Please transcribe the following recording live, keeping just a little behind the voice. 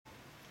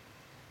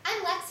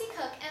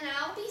Cook, and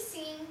I'll be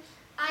singing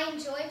I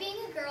Enjoy Being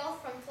a Girl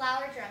from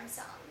Flower Drum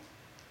Song.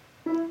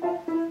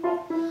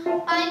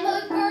 I'm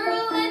a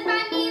girl, and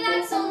by me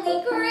that's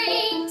only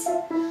great.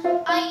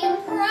 I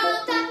am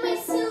proud that my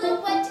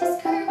silhouette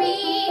is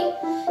curvy,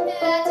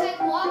 that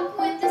I walk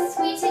with a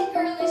sweet and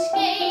girlish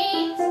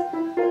gait,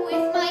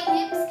 with my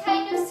hips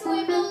kind of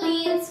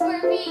swivelly and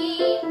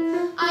swervy.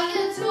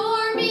 I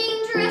adore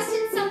being dressed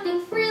in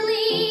something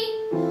frilly.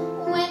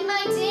 When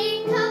my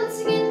date comes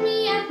to get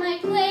me at my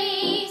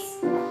place,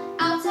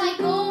 out I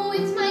go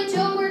with my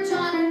Joe or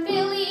John or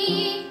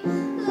Billy,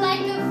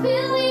 like a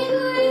filly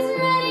who is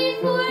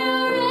ready for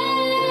a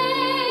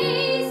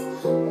race.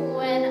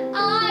 When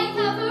I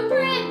have a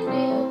brand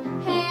new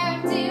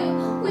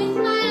hairdo, with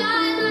my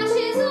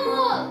eyelashes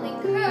all in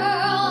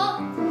curl,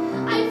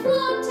 I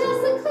float as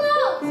the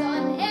clouds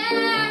on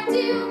air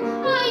do.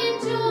 I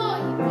enjoy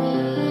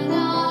being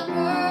a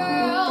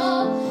girl.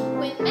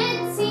 When men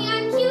see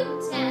I'm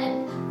cute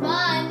and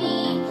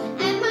funny,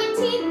 and my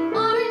teeth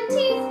aren't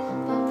teeth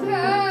but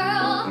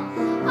pearl,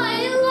 I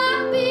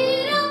lap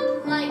it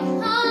up like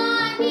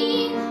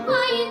honey.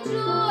 I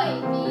enjoy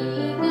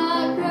being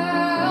a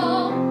girl.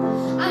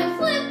 I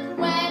flip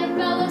when a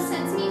fellow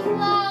sends me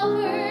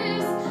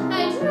flowers.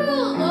 I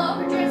drool